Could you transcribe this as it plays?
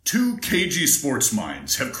Two cagey sports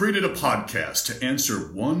minds have created a podcast to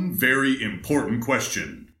answer one very important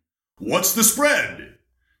question. What's the spread?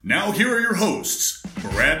 Now here are your hosts,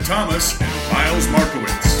 Brad Thomas and Miles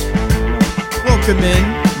Markowitz. Welcome in.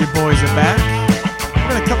 Your boys are back. We're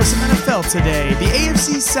going to cover some NFL today. The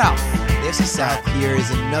AFC South. The AFC South here is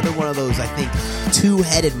another one of those, I think,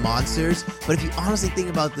 two-headed monsters. But if you honestly think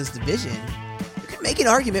about this division, you can make an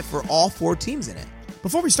argument for all four teams in it.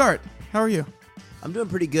 Before we start, how are you? I'm doing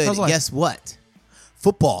pretty good. How's life? Guess what?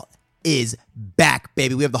 Football is back,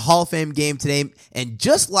 baby. We have the Hall of Fame game today, and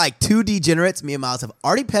just like two degenerates, me and Miles have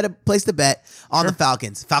already placed a bet on the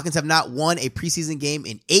Falcons. Falcons have not won a preseason game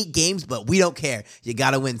in 8 games, but we don't care. You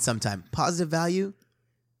got to win sometime. Positive value.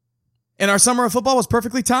 And our summer of football was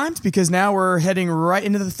perfectly timed because now we're heading right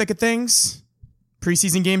into the thick of things.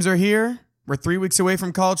 Preseason games are here. We're 3 weeks away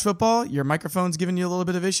from college football. Your microphone's giving you a little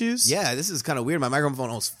bit of issues. Yeah, this is kind of weird. My microphone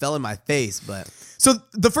almost fell in my face, but... So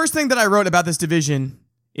the first thing that I wrote about this division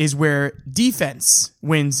is where defense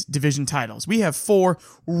wins division titles. We have 4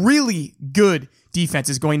 really good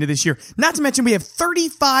defenses going into this year. Not to mention we have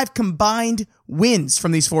 35 combined wins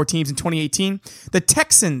from these 4 teams in 2018. The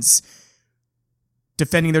Texans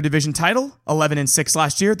defending their division title, 11-6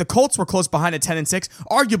 last year. The Colts were close behind at 10-6,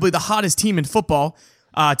 arguably the hottest team in football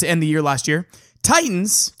to end the year last year.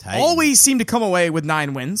 Titans always seem to come away with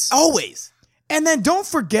 9 wins. Always. And then don't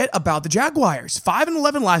forget about the Jaguars.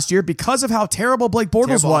 5-11 last year because of how terrible Blake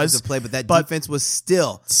Bortles was. Play, but that defense was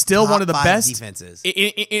still one of the best defenses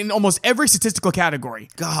in almost every statistical category.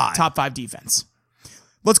 God. Top 5 defense.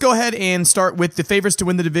 Let's go ahead and start with the favorites to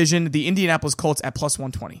win the division, the Indianapolis Colts at plus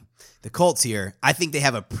 120. The Colts here, I think they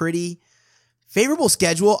have a pretty favorable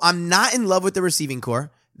schedule. I'm not in love with the receiving core.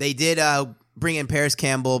 They did bring in Paris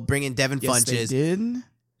Campbell, bring in Devin Funchess. Yes, they did.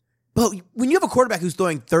 But when you have a quarterback who's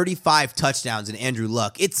throwing 35 touchdowns in Andrew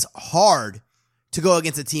Luck, it's hard to go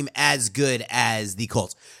against a team as good as the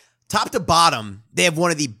Colts. Top to bottom, they have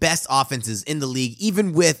one of the best offenses in the league,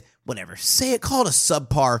 even with whatever. Call it a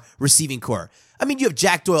subpar receiving core. I mean, you have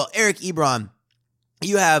Jack Doyle, Eric Ebron,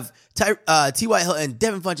 you have T.Y. Hilton,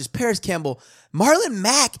 Devin Funchess, Paris Campbell, Marlon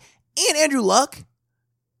Mack, and Andrew Luck.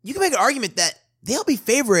 You can make an argument that they'll be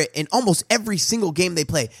favorite in almost every single game they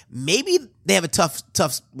play. Maybe they have a tough,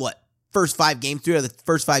 first 5 games. 3 of the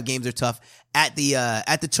first 5 games are tough at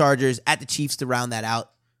the Chargers, at the Chiefs to round that out.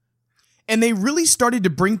 And they really started to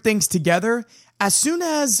bring things together as soon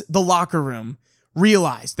as the locker room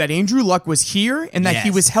realized that Andrew Luck was here and that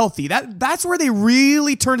he was healthy. That's where they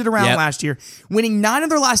really turned it around last year, winning 9 of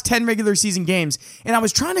their last 10 regular season games. And I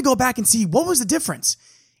was trying to go back and see what was the difference.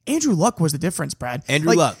 Andrew Luck was the difference, Brad.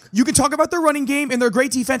 Andrew Luck. You can talk about their running game and their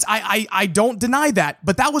great defense. I don't deny that,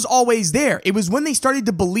 but that was always there. It was when they started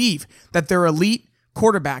to believe that their elite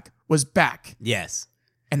quarterback was back. Yes.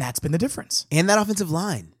 And that's been the difference. And that offensive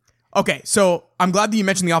line. Okay, so I'm glad that you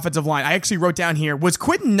mentioned the offensive line. I actually wrote down here, was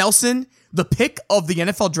Quentin Nelson the pick of the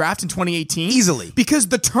NFL draft in 2018? Easily. Because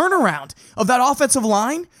the turnaround of that offensive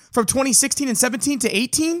line from 2016 and 17 to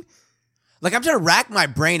 18. Like, I'm trying to rack my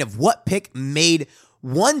brain of what pick made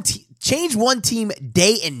change one team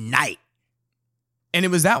day and night. And it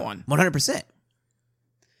was that one. 100%.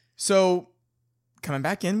 So, coming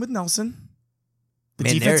back in with Nelson. The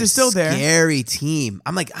defense is still there. Scary team.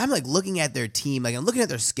 I'm like looking at their team. Like, I'm looking at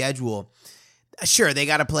their schedule. Sure, they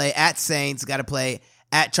got to play at Saints, got to play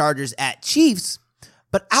at Chargers, at Chiefs.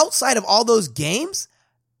 But outside of all those games,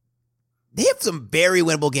 they have some very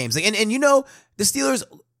winnable games. Like, and you know, the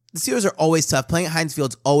Steelers are always tough. Playing at Heinz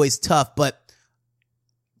Field's always tough. But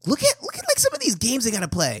look at like some of these games they got to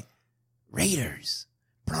play. Raiders,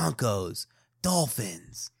 Broncos,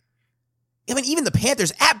 Dolphins. I mean, even the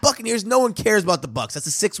Panthers at Buccaneers, no one cares about the Bucs. That's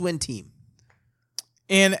a 6-win team.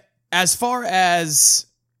 And as far as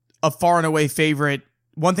a far and away favorite,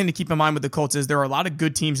 one thing to keep in mind with the Colts is there are a lot of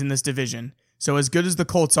good teams in this division. So as good as the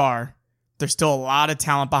Colts are, there's still a lot of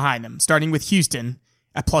talent behind them, starting with Houston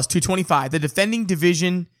at plus 225, the defending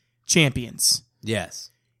division champions. Yes.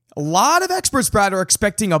 A lot of experts, Brad, are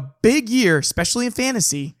expecting a big year, especially in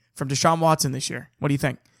fantasy, from Deshaun Watson this year. What do you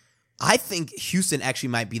think? I think Houston actually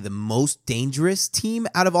might be the most dangerous team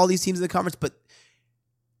out of all these teams in the conference, but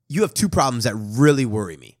you have 2 problems that really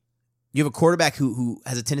worry me. You have a quarterback who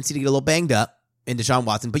has a tendency to get a little banged up in Deshaun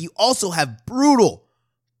Watson, but you also have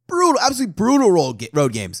absolutely brutal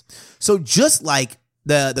road games. So just like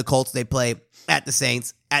the Colts, they play at the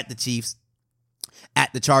Saints, at the Chiefs,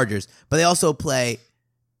 at the Chargers, but they also play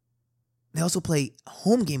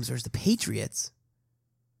home games versus the Patriots.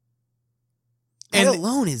 And that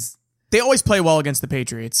alone is... They always play well against the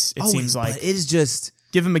Patriots, it seems like. But it is just...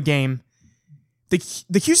 Give them a game.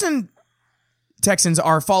 The Houston Texans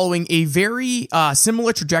are following a very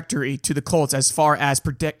similar trajectory to the Colts as far as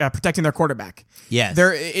protecting their quarterback. Yes.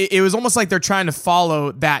 It was almost like they're trying to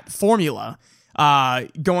follow that formula,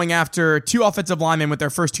 going after 2 offensive linemen with their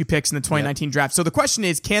first 2 picks in the 2019 draft. So the question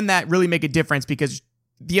is, can that really make a difference? Because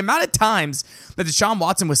the amount of times that Deshaun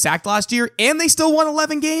Watson was sacked last year and they still won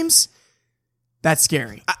 11 games, that's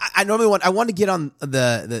scary. I want to get on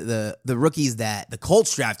the rookies that the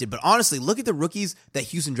Colts drafted, but honestly, look at the rookies that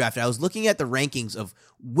Houston drafted. I was looking at the rankings of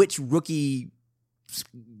which rookie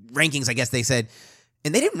rankings, I guess they said,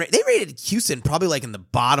 and they rated Houston probably like in the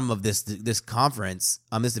bottom of this conference,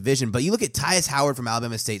 this division. But you look at Tyus Howard from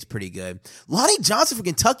Alabama State's pretty good. Lonnie Johnson from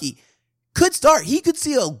Kentucky could start. He could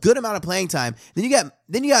see a good amount of playing time. Then you got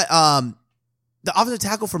the offensive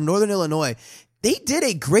tackle from Northern Illinois. They did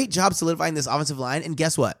a great job solidifying this offensive line, and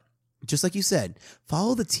guess what? Just like you said,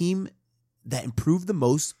 follow the team that improved the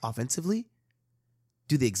most offensively.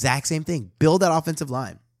 Do the exact same thing. Build that offensive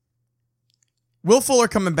line. Will Fuller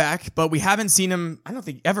coming back, but we haven't seen him, I don't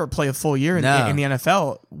think, ever play a full year in the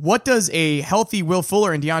NFL. What does a healthy Will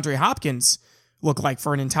Fuller and DeAndre Hopkins look like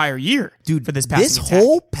for an entire year, dude? For this passing this attack?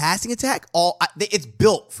 Whole passing attack, it's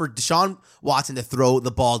built for Deshaun Watson to throw the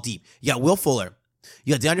ball deep. You got Will Fuller.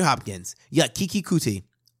 You got DeAndre Hopkins. You got Kiki Kuti.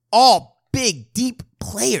 All big, deep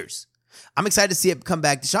players. I'm excited to see it come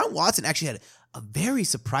back. Deshaun Watson actually had a very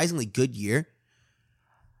surprisingly good year.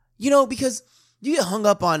 Because you get hung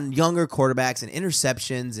up on younger quarterbacks and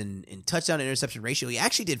interceptions and touchdown-to-interception ratio. He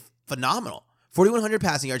actually did phenomenal. 4,100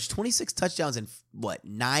 passing yards, 26 touchdowns, and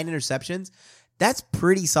 9 interceptions? That's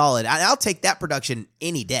pretty solid. I'll take that production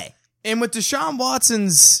any day. And with Deshaun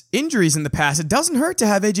Watson's injuries in the past, it doesn't hurt to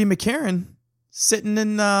have A.J. McCarron sitting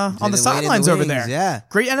on the sidelines over there. Yeah.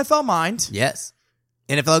 Great NFL mind. Yes.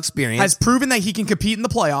 NFL experience. Has proven that he can compete in the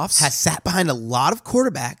playoffs. Has sat behind a lot of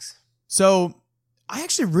quarterbacks. So I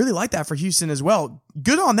actually really like that for Houston as well.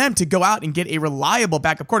 Good on them to go out and get a reliable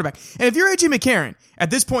backup quarterback. And if you're A.J. McCarron at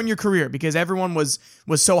this point in your career, because everyone was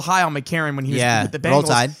so high on McCarron when he was with the Bengals, Roll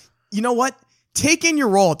Tide. You know what? Take in your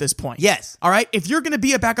role at this point. Yes. All right? If you're going to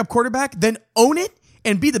be a backup quarterback, then own it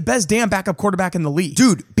and be the best damn backup quarterback in the league.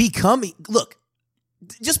 Dude, look,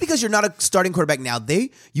 just because you're not a starting quarterback now,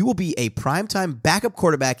 you will be a primetime backup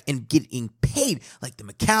quarterback and getting paid like the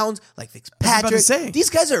McCowns, like Fitzpatrick. These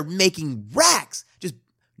guys are making racks, just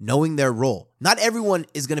knowing their role. Not everyone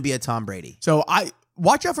is going to be a Tom Brady. So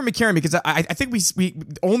watch out for McCarron, because I think we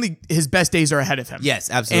only his best days are ahead of him. Yes,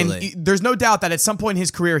 absolutely. And there's no doubt that at some point in his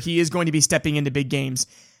career, he is going to be stepping into big games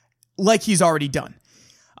like he's already done.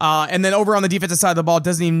 And then over on the defensive side of the ball, it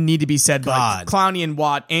doesn't even need to be said, but Clowney and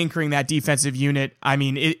Watt anchoring that defensive unit. I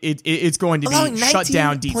mean, it's going to be shut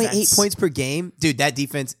down defense. 19.8 points per game. Dude, that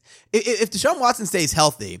defense, if Deshaun Watson stays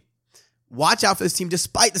healthy, watch out for this team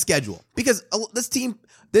despite the schedule. Because this team,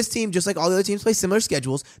 just like all the other teams, play similar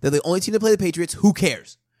schedules. They're the only team to play the Patriots. Who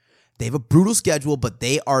cares? They have a brutal schedule, but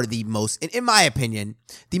they are the most, in my opinion,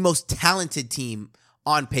 the most talented team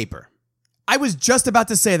on paper. I was just about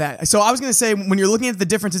to say that. So I was going to say, when you're looking at the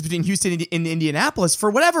differences between Houston and Indianapolis, for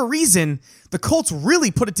whatever reason, the Colts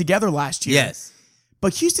really put it together last year. Yes.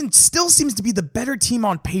 But Houston still seems to be the better team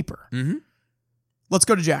on paper. Mm-hmm. Let's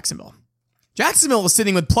go to Jacksonville. Jacksonville is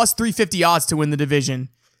sitting with plus 350 odds to win the division.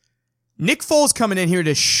 Nick Foles coming in here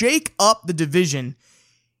to shake up the division.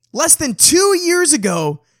 Less than 2 years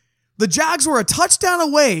ago, the Jags were a touchdown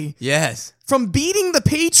away from beating the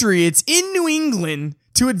Patriots in New England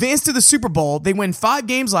to advance to the Super Bowl. They win 5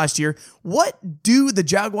 games last year. What do the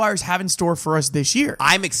Jaguars have in store for us this year?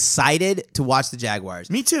 I'm excited to watch the Jaguars.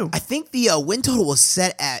 Me too. I think the win total was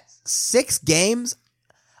set at 6 games.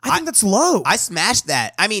 I think that's low. I smashed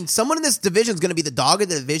that. I mean, someone in this division is going to be the dog of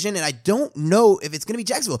the division, and I don't know if it's going to be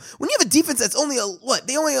Jacksonville. When you have a defense that's only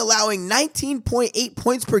allowing 19.8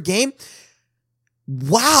 points per game,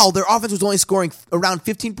 wow, their offense was only scoring around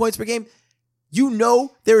 15 points per game. You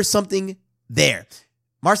know there is something there.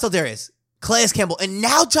 Marcel Darius, Calais Campbell, and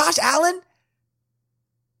now Josh Allen.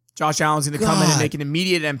 Josh Allen's going to come in and make an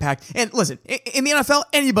immediate impact. And listen, in the NFL,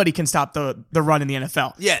 anybody can stop the run in the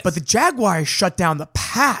NFL. Yes. But the Jaguars shut down the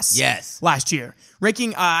pass last year,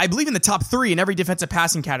 ranking, I believe, in the top 3 in every defensive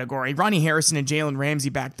passing category. Ronnie Harrison and Jalen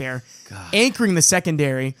Ramsey back there, anchoring the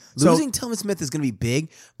secondary. Losing Tillman Smith is going to be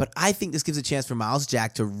big, but I think this gives a chance for Myles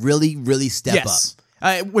Jack to really, really step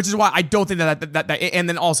up. Which is why I don't think that and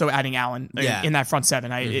then also adding Allen in that front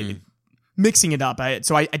 7, mixing it up.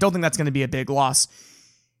 So I don't think that's going to be a big loss.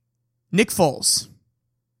 Nick Foles.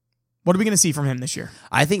 What are we going to see from him this year?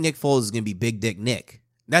 I think Nick Foles is going to be Big Dick Nick.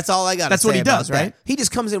 That's all I got to say. That's what he does, right? He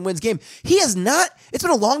just comes in and wins game. He has not. It's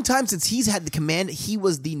been a long time since he's had the command. He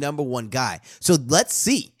was the number 1 guy. So let's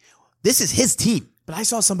see. This is his team. But I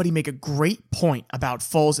saw somebody make a great point about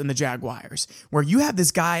Foles and the Jaguars, where you have this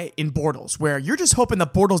guy in Bortles, where you're just hoping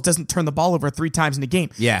that Bortles doesn't turn the ball over 3 times in a game.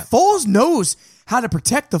 Yeah. Foles knows how to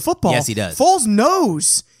protect the football. Yes, he does. Foles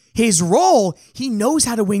knows his role. He knows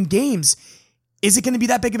how to win games. Is it going to be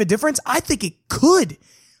that big of a difference? I think it could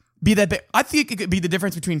be that big. I think it could be the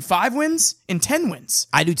difference between 5 wins and 10 wins.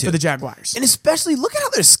 I do too. For the Jaguars. And especially, look at how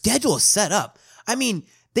their schedule is set up. I mean,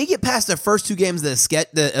 they get past their first 2 games of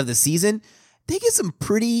the season. They get some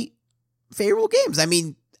pretty favorable games. I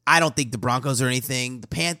mean, I don't think the Broncos or anything.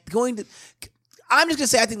 I'm just going to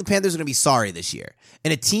say I think the Panthers are going to be sorry this year.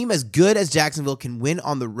 And a team as good as Jacksonville can win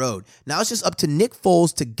on the road. Now it's just up to Nick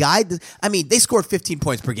Foles to guide the... I mean, they scored 15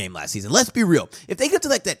 points per game last season. Let's be real. If they get to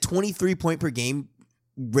like that 23 point per game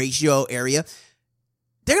ratio area,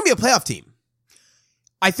 they're going to be a playoff team.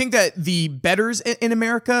 I think that the bettors in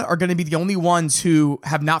America are going to be the only ones who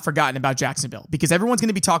have not forgotten about Jacksonville, because everyone's going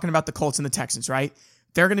to be talking about the Colts and the Texans, right?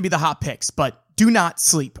 They're going to be the hot picks, but do not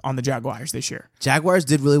sleep on the Jaguars this year. Jaguars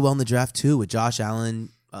did really well in the draft too, with Josh Allen,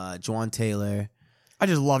 Juwan Taylor. I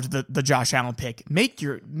just loved the Josh Allen pick. Make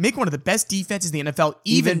one of the best defenses in the NFL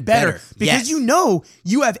even better. Because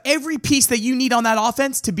you have every piece that you need on that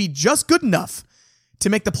offense to be just good enough to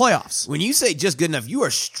make the playoffs. When you say just good enough, you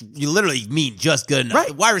literally mean just good enough. Right.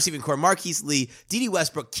 The wide receiving core: Marquise Lee, D.D.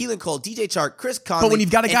 Westbrook, Keelan Cole, DJ Chark, Chris Conley. But when you've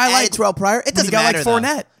got a guy like Terrell Pryor, it doesn't matter. Like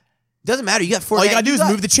Fournette, doesn't matter. You got Fournette. All you got to do is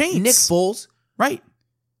move the chains. Nick Foles, right?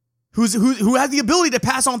 Who has the ability to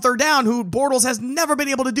pass on third down? Who Bortles has never been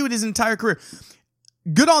able to do it his entire career.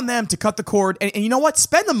 Good on them to cut the cord, and you know what?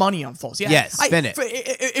 Spend the money on Foles. Yeah, yes, spend it.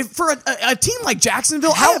 For a team like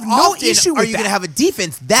Jacksonville, how I have no issue with that. Are you going to have a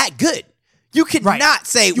defense that good? You cannot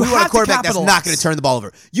say we want a quarterback that's not going to turn the ball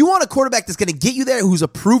over. You want a quarterback that's going to get you there, who's a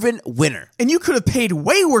proven winner. And you could have paid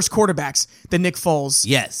way worse quarterbacks than Nick Foles.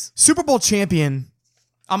 Yes. Super Bowl champion.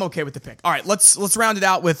 I'm okay with the pick. All right, let's round it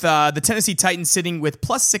out with the Tennessee Titans sitting with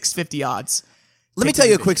plus 650 odds. Let me tell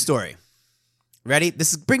you a quick story. Ready?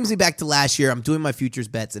 This brings me back to last year. I'm doing my futures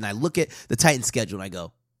bets, and I look at the Titans schedule, and I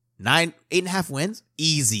go, 8.5 wins?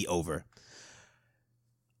 Easy over.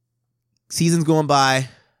 Season's going by.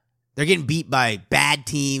 They're getting beat by bad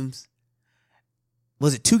teams.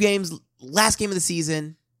 Was it 2 games? Last game of the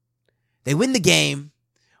season. They win the game.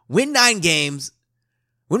 Win 9 games.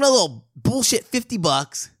 Win a little bullshit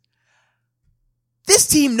 $50. This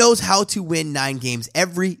team knows how to win 9 games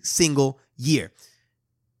every single year.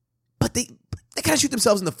 But they kind of shoot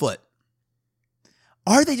themselves in the foot.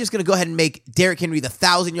 Are they just going to go ahead and make Derrick Henry, the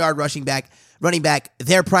 1,000-yard running back,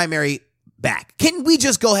 their primary back? Can we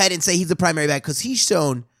just go ahead and say he's the primary back? Because he's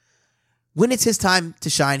shown when it's his time to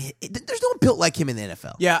shine, there's no one built like him in the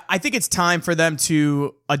NFL. Yeah, I think it's time for them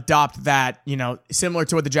to adopt that, similar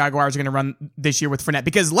to what the Jaguars are going to run this year with Fournette.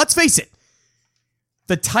 Because let's face it,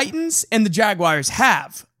 the Titans and the Jaguars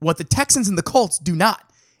have what the Texans and the Colts do not.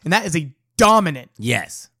 And that is a dominant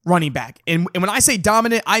running back. And when I say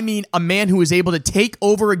dominant, I mean a man who is able to take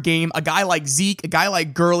over a game, a guy like Zeke, a guy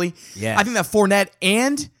like Gurley. Yes. I think that Fournette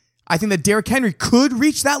and I think that Derrick Henry could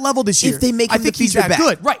reach that level this year. If they make him the feature back.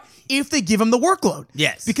 Good. Right. If they give him the workload.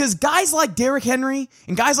 Yes. Because guys like Derrick Henry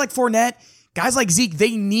and guys like Fournette, guys like Zeke,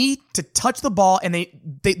 they need to touch the ball and they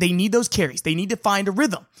need those carries. They need to find a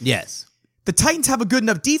rhythm. Yes. The Titans have a good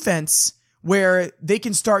enough defense where they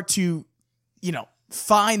can start to,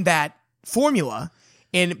 find that formula.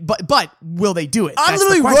 But will they do it? I'm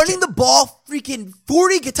literally running the ball freaking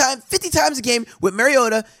 50 times a game with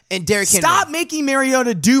Mariota and Derrick Henry. Stop making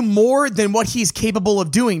Mariota do more than what he's capable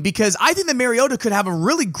of doing, because I think that Mariota could have a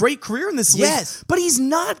really great career in this league. Yes. But he's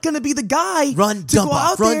not going to be the guy Run, to dump go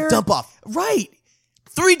off. out Run, there. dump off. Right.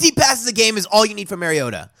 3 deep passes a game is all you need from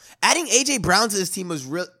Mariota. Adding A.J. Brown to this team was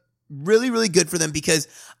really, really good for them, because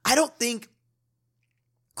I don't think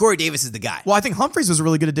Corey Davis is the guy. Well, I think Humphreys was a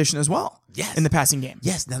really good addition as well. Yes. In the passing game.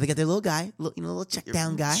 Yes. Now they got their little guy, little check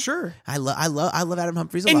down guy. Sure. I love Adam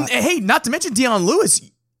Humphreys a lot. And hey, not to mention Deion Lewis.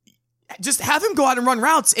 Just have him go out and run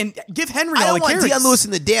routes and give Henry all the carries. I don't want Deion Lewis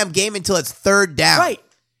in the damn game until it's 3rd down. Right.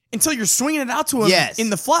 Until you're swinging it out to him in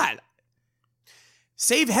the flat.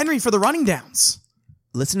 Save Henry for the running downs.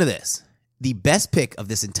 Listen to this. The best pick of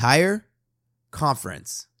this entire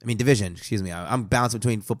division, excuse me. I'm balanced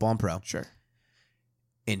between football and pro. Sure.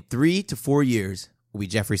 In 3 to 4 years will be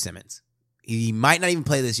Jeffrey Simmons. He might not even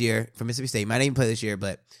play this year for Mississippi State. He might not even play this year,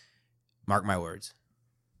 but mark my words.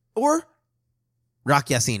 Or Rock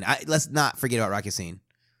Ya-Sin. Let's not forget about Rock Ya-Sin.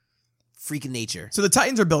 Freak of nature. So the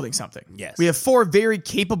Titans are building something. Yes. We have 4 very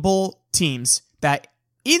capable teams that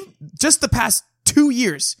in just the past 2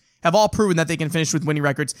 years have all proven that they can finish with winning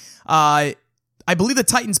records. I believe the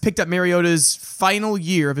Titans picked up Mariota's final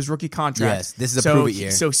year of his rookie contract. Yes, this is a prove-it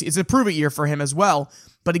year. So it's a prove-it year for him as well.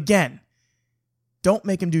 But again, don't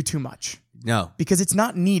make him do too much. No. Because it's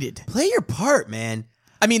not needed. Play your part, man.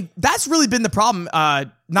 I mean, that's really been the problem,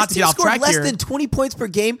 not to get off track less here. than 20 points per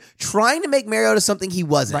game, trying to make Mariota something he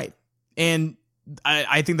wasn't. Right. And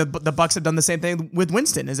I think the Bucs have done the same thing with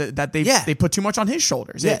Winston, is that they put too much on his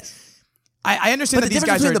shoulders. Yes. I understand But that the these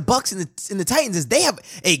guys difference are... between the Bucs and the Titans is they have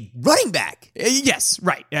a running back. Yes,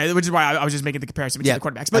 right. Which is why I was just making the comparison between the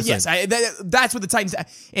quarterbacks. But yes, that's what the Titans...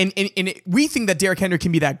 And we think that Derrick Henry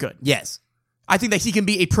can be that good. Yes. I think that he can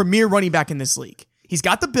be a premier running back in this league. He's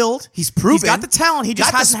got the build. He's proven. He's got the talent. He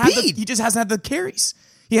just hasn't had speed. he just hasn't had the carries.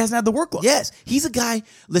 He hasn't had the workload. Yes. He's a guy...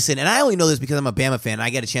 Listen, and I only know this because I'm a Bama fan and I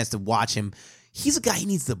get a chance to watch him. He's a guy he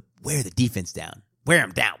needs to wear the defense down. Wear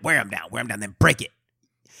him down, then break it.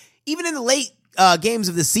 Even in the late games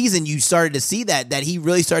of the season, you started to see that he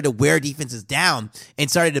really started to wear defenses down and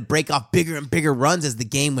started to break off bigger and bigger runs as the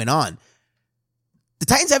game went on. The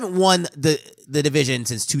Titans haven't won the division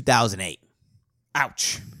since 2008.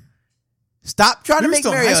 Ouch. Stop trying to make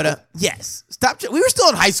still in high Mariota. school. Yes. We were still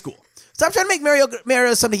in high school. Stop trying to make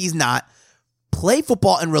Mariota something he's not. Play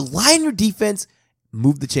football and rely on your defense.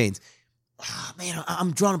 Move the chains. Oh, man,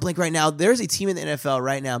 I'm drawing a blank right now. There's a team in the NFL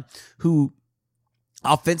right now who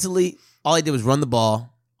offensively, all they did was run the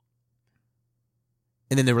ball,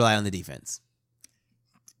 and then they rely on the defense.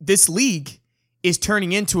 This league is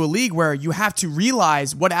turning into a league where you have to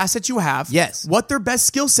realize what assets you have, Yes. what their best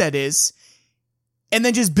skill set is, and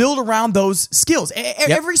then just build around those skills.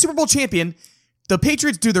 Every Super Bowl champion, the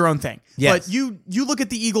Patriots do their own thing. Yes. But you look at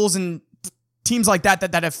the Eagles and teams like that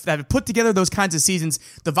have put together those kinds of seasons.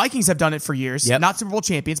 The Vikings have done it for years. Yep. Not Super Bowl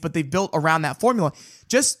champions, but they've built around that formula.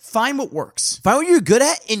 Just find what works. Find what you're good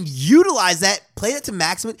at and utilize that. Play that to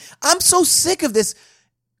maximum. I'm so sick of this.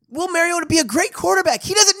 Will Mariota be a great quarterback?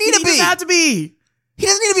 He doesn't need to He be. doesn't have to be. He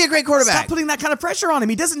doesn't need to be a great quarterback. Stop putting that kind of pressure on him.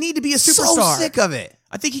 He doesn't need to be a superstar. So sick of it.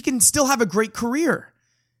 I think he can still have a great career.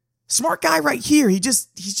 Smart guy right here. He just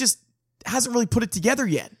hasn't really put it together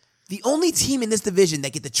yet. The only team in this division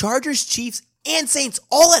that get the Chargers, Chiefs, and Saints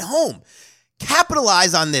all at home.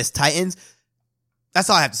 Capitalize on this, Titans. That's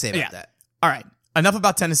all I have to say about that. All right. Enough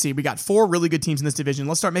about Tennessee. We got 4 really good teams in this division.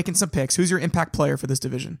 Let's start making some picks. Who's your impact player for this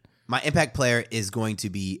division? My impact player is going to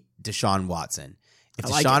be Deshaun Watson. If I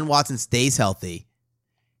like Deshaun it. Watson stays healthy,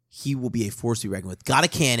 he will be a force to be reckoned with. Got a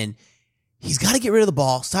cannon. He's got to get rid of the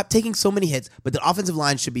ball. Stop taking so many hits, but the offensive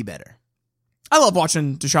line should be better. I love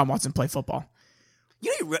watching Deshaun Watson play football. You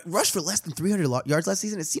know, he rushed for less than 300 yards last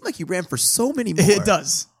season. It seemed like he ran for so many more. It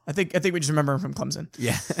does. I think we just remember him from Clemson.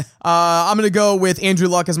 Yeah. I'm going to go with Andrew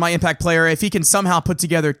Luck as my impact player. If he can somehow put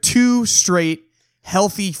together 2 straight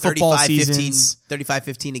healthy football 35-15, seasons,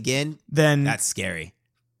 35-15 again, then that's scary.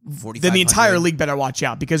 then the entire league better watch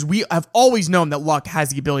out, because we have always known that Luck has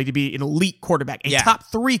the ability to be an elite quarterback, a top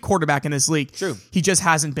 3 quarterback in this league. True. He just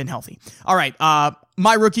hasn't been healthy. All right.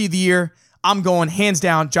 My rookie of the year, I'm going hands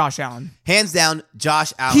down Josh Allen. Hands down,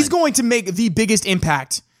 Josh Allen. He's going to make the biggest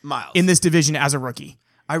impact Miles. in this division as a rookie.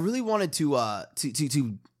 I really wanted to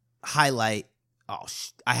highlight.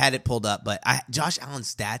 I had it pulled up, but Josh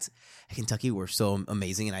Allen's stats at Kentucky were so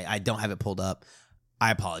amazing, and I don't have it pulled up. I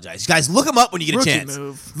apologize, guys. Look them up when you get a Rookie chance.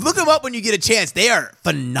 move. Look them up when you get a chance. They are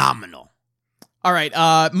phenomenal. All right.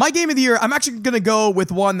 My game of the year, I'm actually going to go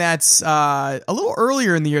with one that's a little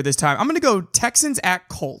earlier in the year this time. I'm going to go Texans at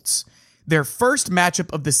Colts. Their first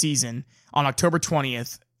matchup of the season on October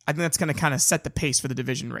 20th. I think that's going to kind of set the pace for the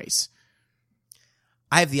division race.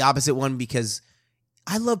 I have the opposite one because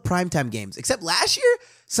I love primetime games. Except last year,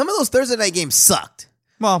 some of those Thursday night games sucked.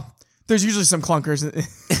 Well, there's usually some clunkers.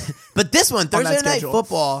 But this one, Thursday night schedule.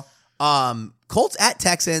 football, Colts at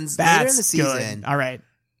Texans later in the season. Good. All right.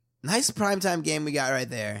 Nice primetime game we got right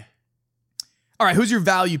there. All right. Who's your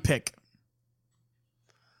value pick?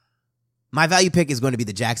 My value pick is going to be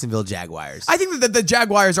the Jacksonville Jaguars. I think that the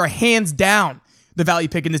Jaguars are hands down the value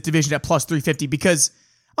pick in this division at plus 350, because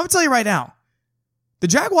I'm going to tell you right now, the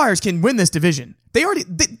Jaguars can win this division. They've done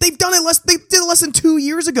it they did it less than 2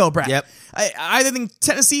 years ago, Brad. Yep. I think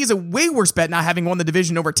Tennessee is a way worse bet not having won the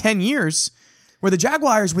division over 10 years, where the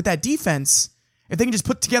Jaguars with that defense, if they can just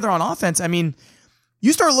put together on offense, I mean,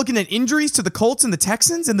 you start looking at injuries to the Colts and the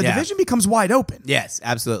Texans, and the division becomes wide open. Yes,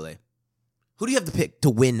 absolutely. Who do you have to pick to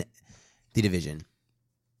win the division?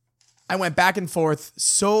 I went back and forth.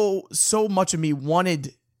 So much of me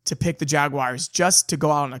wanted to pick the Jaguars just to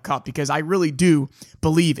go out on a cup, because I really do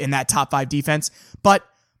believe in that top 5 defense, but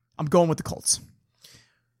I'm going with the Colts.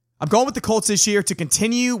 I'm going with the Colts this year to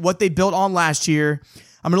continue what they built on last year.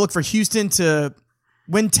 I'm going to look for Houston to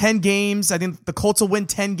win 10 games. I think the Colts will win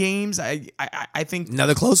 10 games. I think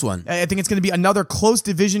Another close one. I think it's going to be another close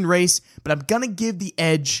division race, but I'm going to give the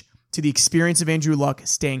edge to the experience of Andrew Luck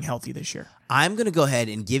staying healthy this year. I'm going to go ahead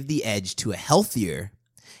and give the edge to a healthier,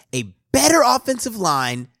 a better offensive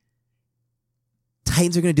line.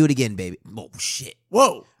 Titans are going to do it again, baby. Oh, shit.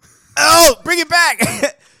 Whoa. Oh, bring it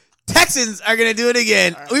back. Texans are going to do it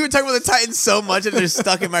again. Right. We've been talking about the Titans so much that they're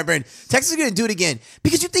stuck in my brain. Texans are going to do it again.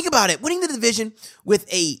 Because you think about it, winning the division with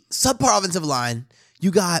a subpar offensive line,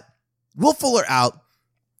 you got Will Fuller out.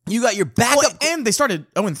 You got your backup. And they started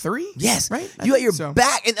 0-3? Yes. Right? You got your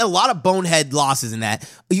back, and a lot of bonehead losses in that.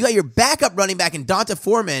 You got your backup running back in Donta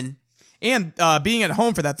Foreman. And being at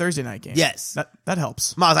home for that Thursday night game. Yes. That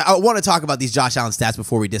helps. Miles, I want to talk about these Josh Allen stats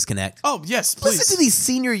before we disconnect. Oh, yes, please. Listen to these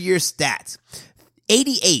senior year stats.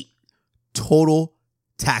 88 total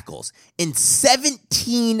tackles and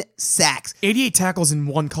 17 sacks. 88 tackles in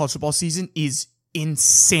one college football season is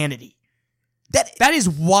insanity. That is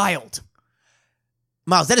wild.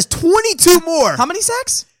 Miles, that is 22 more. How many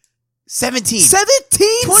sacks? 17.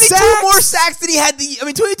 22 sacks? More sacks than he had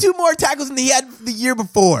 22 more tackles than he had the year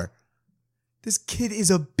before. This kid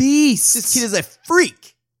is a beast. This kid is a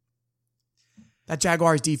freak. That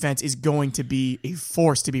Jaguars defense is going to be a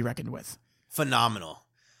force to be reckoned with. Phenomenal.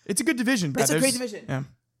 It's a good division, Brad. It's a great division. Yeah.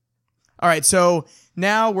 All right, so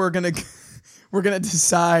now we're gonna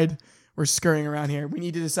decide. We're scurrying around here. We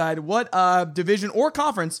need to decide what division or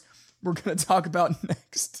conference we're gonna talk about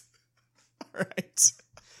next. All right.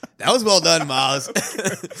 That was well done, Miles. For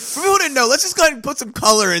people who didn't know, let's just go ahead and put some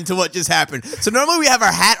color into what just happened. So normally we have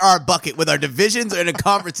our hat or our bucket with our divisions and the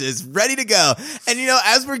conferences ready to go. And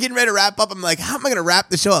as we're getting ready to wrap up, I'm like, how am I going to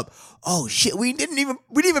wrap the show up? Oh shit, we didn't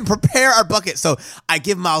even prepare our bucket. So I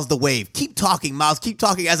give Miles the wave. Keep talking, Miles. Keep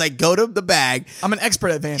talking as I go to the bag. I'm an expert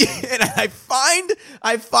at vamping. And I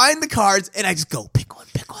find the cards and I just go pick one.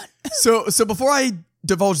 So before I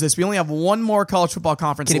divulge this, we only have one more college football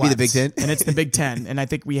conference left. Can it be the Big Ten? And it's the Big Ten. And I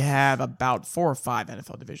think we have about 4 or 5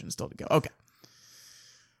 NFL divisions still to go. Okay.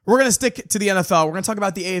 We're going to stick to the NFL. We're going to talk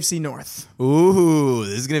about the AFC North. Ooh,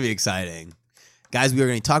 this is going to be exciting. Guys, we are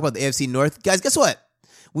going to talk about the AFC North. Guys, guess what?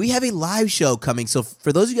 We have a live show coming. So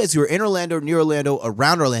for those of you guys who are in Orlando, near Orlando,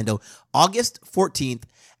 around Orlando, August 14th.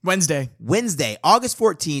 Wednesday, August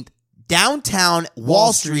 14th, downtown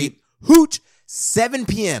Wall Street, Hooch, 7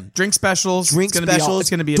 p.m. Drink specials. It's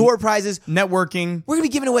going to be door prizes. Networking. We're going to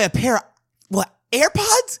be giving away a pair of,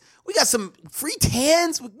 AirPods? We got some free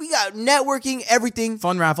tans. We got networking, everything.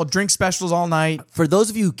 Fun raffle. Drink specials all night. For those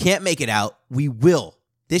of you who can't make it out, we will.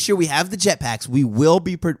 This year we have the jetpacks. We will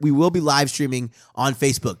be live streaming on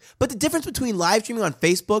Facebook. But the difference between live streaming on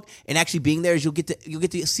Facebook and actually being there is you'll get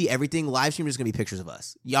to see everything. Live streaming is going to be pictures of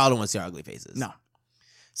us. Y'all don't want to see our ugly faces. No.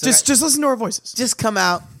 So just listen to our voices. Just come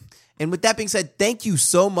out. And with that being said, thank you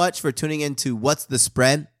so much for tuning in to What's the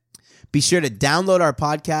Spread. Be sure to download our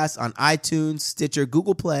podcast on iTunes, Stitcher,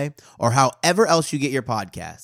 Google Play, or however else you get your podcasts.